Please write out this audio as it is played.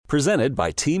Presented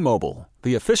by T-Mobile,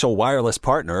 the official wireless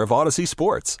partner of Odyssey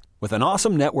Sports. With an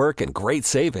awesome network and great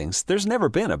savings, there's never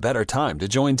been a better time to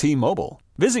join T-Mobile.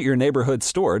 Visit your neighborhood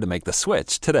store to make the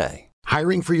switch today.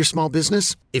 Hiring for your small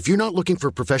business? If you're not looking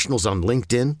for professionals on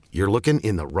LinkedIn, you're looking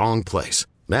in the wrong place.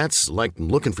 That's like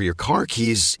looking for your car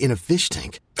keys in a fish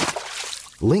tank.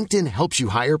 LinkedIn helps you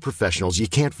hire professionals you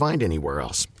can't find anywhere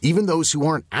else, even those who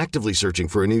aren't actively searching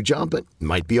for a new job but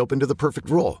might be open to the perfect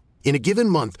role. In a given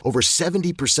month, over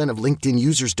 70% of LinkedIn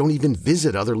users don't even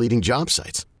visit other leading job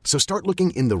sites. So start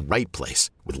looking in the right place.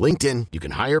 With LinkedIn, you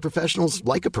can hire professionals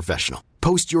like a professional.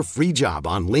 Post your free job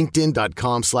on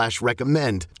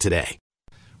linkedin.com/recommend today.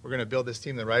 We're going to build this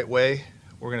team the right way.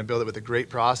 We're going to build it with a great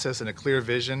process and a clear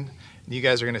vision. And you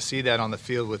guys are going to see that on the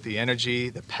field with the energy,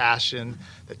 the passion,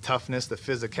 the toughness, the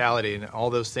physicality, and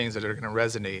all those things that are going to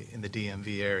resonate in the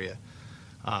DMV area.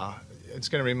 It's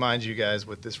going to remind you guys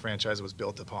what this franchise was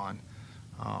built upon.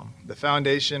 The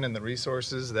foundation and the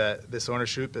resources that this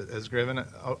ownership group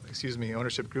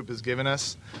has given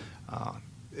us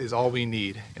is all we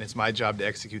need, and it's my job to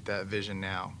execute that vision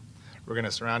now. We're going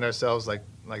to surround ourselves, like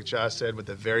Josh said, with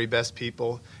the very best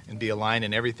people and be aligned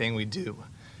in everything we do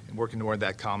and working toward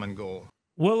that common goal.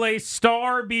 Will a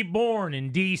star be born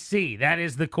in D.C.? That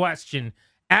is the question.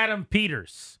 Adam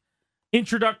Peters,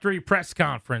 introductory press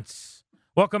conference.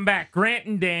 Welcome back. Grant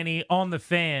and Danny on the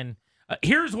Fan.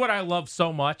 Here's what I love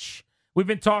so much. We've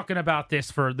been talking about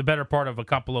this for the better part of a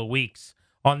couple of weeks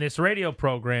on this radio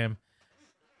program.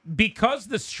 Because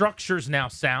the structure's now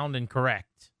sound and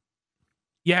correct,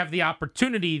 you have the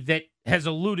opportunity that has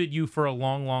eluded you for a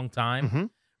long, long time. Mm-hmm.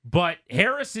 But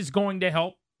Harris is going to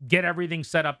help get everything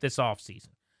set up this offseason.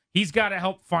 He's got to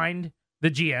help find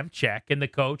the GM, check, and the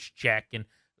coach, check, and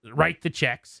write the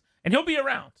checks. And he'll be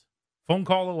around. Phone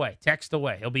call away, text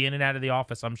away. He'll be in and out of the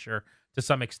office, I'm sure, to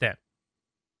some extent.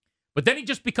 But then he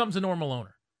just becomes a normal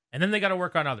owner. And then they got to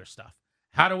work on other stuff.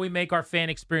 How do we make our fan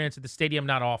experience at the stadium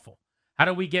not awful? How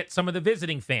do we get some of the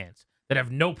visiting fans that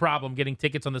have no problem getting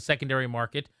tickets on the secondary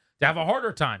market to have a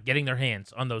harder time getting their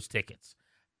hands on those tickets?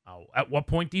 At what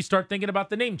point do you start thinking about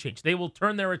the name change? They will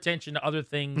turn their attention to other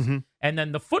things. Mm-hmm. And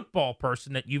then the football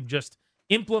person that you've just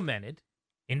implemented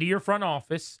into your front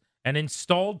office and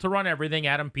installed to run everything,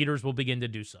 Adam Peters will begin to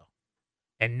do so.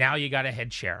 And now you got a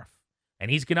head sheriff.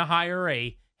 And he's going to hire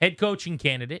a head coaching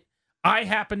candidate. I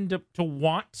happen to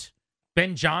want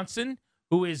Ben Johnson,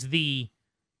 who is the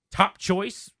top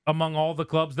choice among all the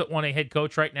clubs that want a head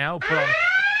coach right now.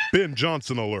 Ben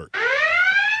Johnson alert.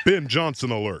 Ben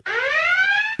Johnson alert.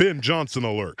 Ben Johnson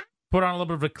alert. Put on a little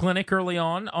bit of a clinic early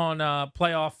on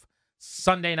playoff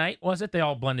Sunday night, was it? They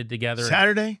all blended together.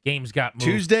 Saturday? Games got moved.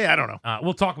 Tuesday? I don't know.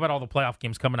 We'll talk about all the playoff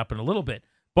games coming up in a little bit.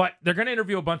 But they're going to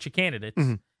interview a bunch of candidates.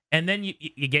 Mm-hmm. And then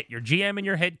you get your GM and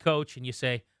your head coach, and you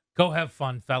say, go have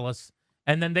fun, fellas.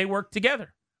 And then they work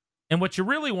together. And what you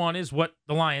really want is what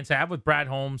the Lions have with Brad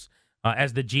Holmes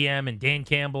as the GM and Dan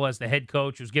Campbell as the head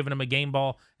coach, who's giving them a game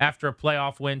ball after a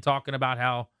playoff win, talking about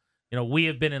how we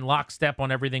have been in lockstep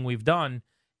on everything we've done.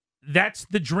 That's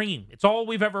the dream. It's all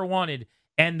we've ever wanted.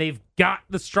 And they've got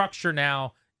the structure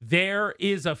now. There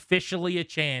is officially a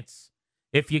chance.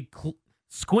 If you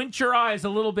squint your eyes a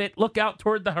little bit, look out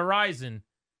toward the horizon,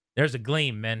 there's a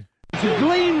gleam, man. There's a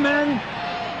gleam,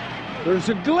 man. There's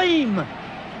a gleam.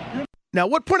 Now,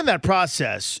 what point in that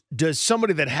process does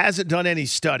somebody that hasn't done any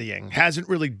studying, hasn't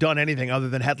really done anything other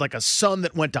than had like a son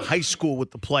that went to high school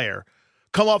with the player,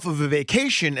 come off of a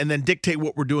vacation and then dictate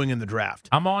what we're doing in the draft?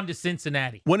 I'm on to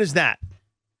Cincinnati. When is that?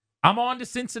 I'm on to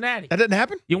Cincinnati. That didn't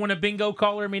happen? You want a bingo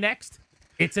caller me next?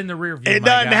 It's in the rear view. It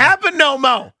doesn't happen no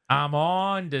more. I'm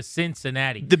on to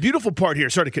Cincinnati. The beautiful part here,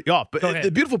 sorry to cut you off, but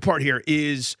the beautiful part here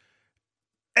is,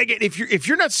 again, if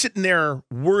you're not sitting there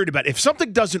worried about if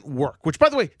something doesn't work, which, by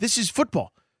the way, this is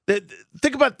football.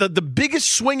 Think about the biggest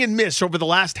swing and miss over the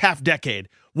last half decade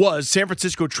was San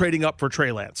Francisco trading up for Trey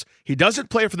Lance. He doesn't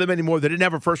play for them anymore. They didn't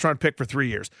have a first-round pick for 3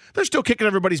 years. They're still kicking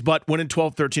everybody's butt, winning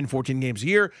 12, 13, 14 games a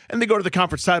year, and they go to the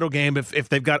conference title game if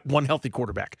they've got one healthy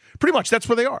quarterback. Pretty much that's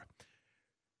where they are.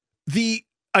 The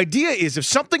idea is if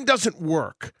something doesn't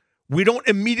work, we don't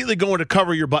immediately go into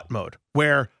cover your butt mode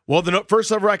where, well, the first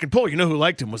lever I could pull, who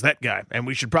liked him was that guy, and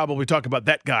we should probably talk about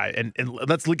that guy, and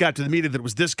let's leak out to the media that it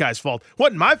was this guy's fault.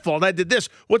 Wasn't my fault. I did this.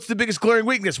 What's the biggest glaring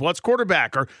weakness? Well, it's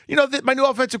quarterback, or, my new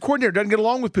offensive coordinator doesn't get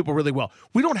along with people really well.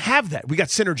 We don't have that. We got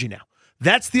synergy now.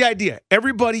 That's the idea.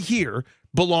 Everybody here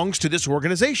belongs to this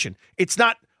organization. It's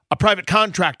not a private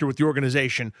contractor with the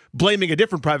organization blaming a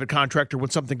different private contractor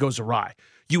when something goes awry.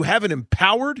 You have an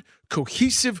empowered,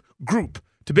 cohesive group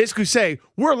to basically say,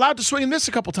 we're allowed to swing and miss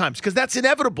a couple times because that's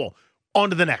inevitable.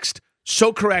 On to the next.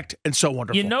 So correct and so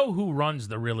wonderful. You know who runs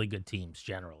the really good teams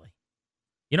generally?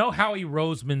 You know Howie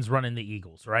Roseman's running the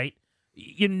Eagles, right?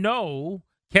 You know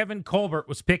Kevin Colbert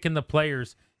was picking the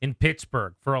players in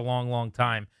Pittsburgh for a long, long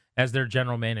time as their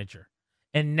general manager.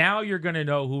 And now you're going to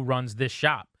know who runs this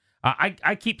shop.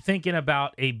 I keep thinking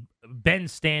about a Ben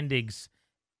Standig's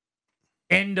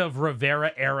end of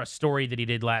Rivera era story that he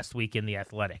did last week in The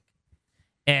Athletic.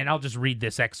 And I'll just read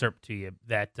this excerpt to you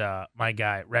that my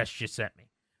guy Resh just sent me.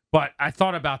 But I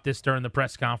thought about this during the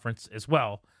press conference as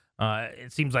well.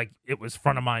 It seems like it was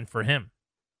front of mind for him.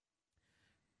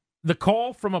 The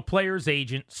call from a player's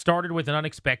agent started with an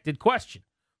unexpected question.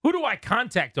 Who do I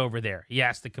contact over there? He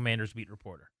asked the Commander's beat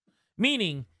reporter.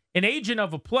 Meaning, an agent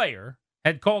of a player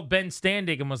had called Ben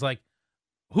Standig and was like,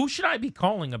 who should I be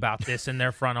calling about this in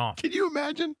their front office? Can you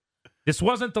imagine? This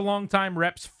wasn't the longtime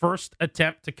rep's first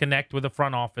attempt to connect with a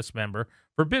front office member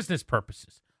for business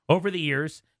purposes. Over the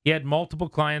years, he had multiple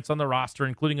clients on the roster,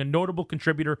 including a notable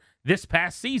contributor this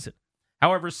past season.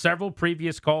 However, several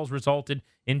previous calls resulted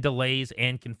in delays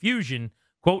and confusion.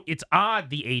 Quote, it's odd,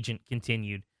 the agent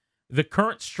continued. The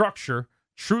current structure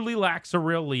truly lacks a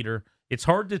real leader. It's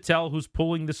hard to tell who's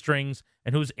pulling the strings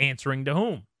and who's answering to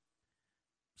whom.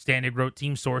 Standig wrote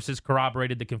team sources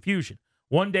corroborated the confusion.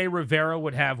 One day, Rivera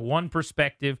would have one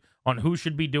perspective on who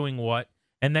should be doing what,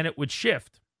 and then it would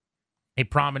shift, a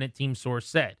prominent team source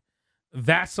said.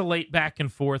 Vacillate back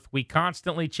and forth. We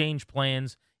constantly change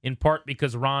plans, in part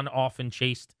because Ron often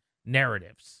chased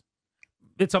narratives.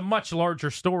 It's a much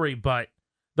larger story, but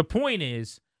the point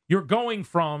is, you're going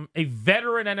from a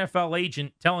veteran NFL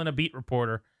agent telling a beat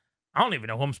reporter, I don't even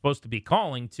know who I'm supposed to be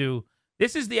calling, to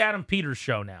this is the Adam Peters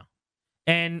show now.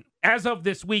 And as of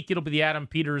this week, it'll be the Adam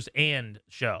Peters and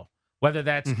show, whether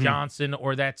that's Johnson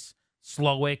or that's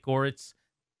Slowick or it's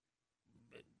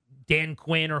Dan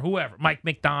Quinn or whoever, Mike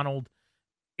McDonald.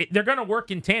 They're going to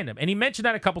work in tandem. And he mentioned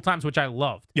that a couple times, which I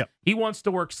loved. Yep. He wants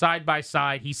to work side by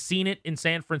side. He's seen it in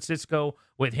San Francisco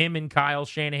with him and Kyle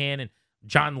Shanahan and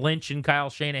John Lynch and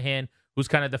Kyle Shanahan, who's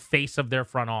kind of the face of their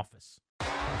front office.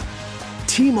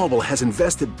 T-Mobile has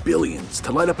invested billions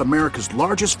to light up America's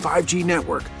largest 5G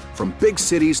network, from big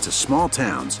cities to small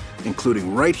towns,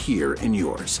 including right here in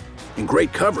yours. And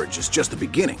great coverage is just the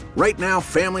beginning. Right now,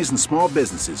 families and small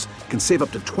businesses can save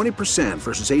up to 20%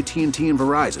 versus AT&T and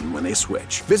Verizon when they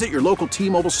switch. Visit your local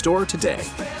T-Mobile store today.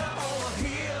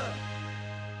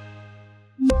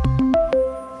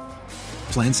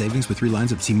 Plan savings with 3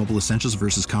 lines of T-Mobile Essentials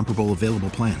versus comparable available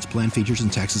plans. Plan features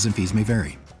and taxes and fees may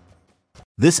vary.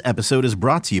 This episode is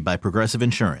brought to you by Progressive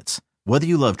Insurance. Whether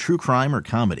you love true crime or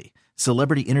comedy,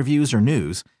 celebrity interviews or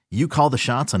news, you call the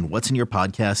shots on what's in your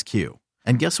podcast queue.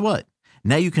 And guess what?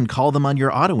 Now you can call them on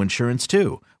your auto insurance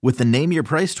too with the Name Your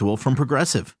Price tool from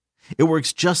Progressive. It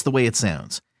works just the way it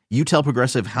sounds. You tell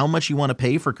Progressive how much you want to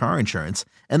pay for car insurance,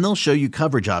 and they'll show you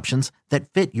coverage options that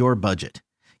fit your budget.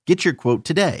 Get your quote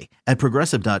today at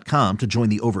Progressive.com to join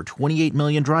the over 28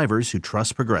 million drivers who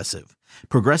trust Progressive.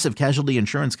 Progressive Casualty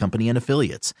Insurance Company and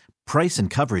Affiliates. Price and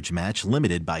coverage match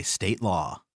limited by state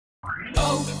law.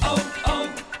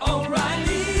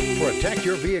 O'Reilly. Protect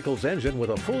your vehicle's engine with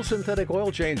a full synthetic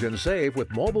oil change and save with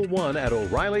Mobil 1 at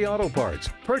O'Reilly Auto Parts.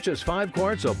 Purchase 5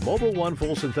 quarts of Mobil 1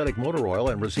 full synthetic motor oil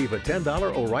and receive a $10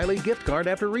 O'Reilly gift card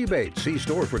after rebate. See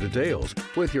store for details.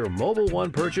 With your Mobil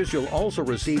 1 purchase, you'll also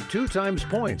receive 2 times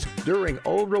points during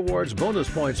O Rewards Bonus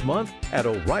Points Month at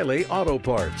O'Reilly Auto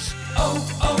Parts.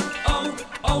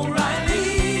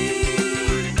 O'Reilly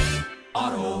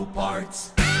Auto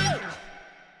Parts.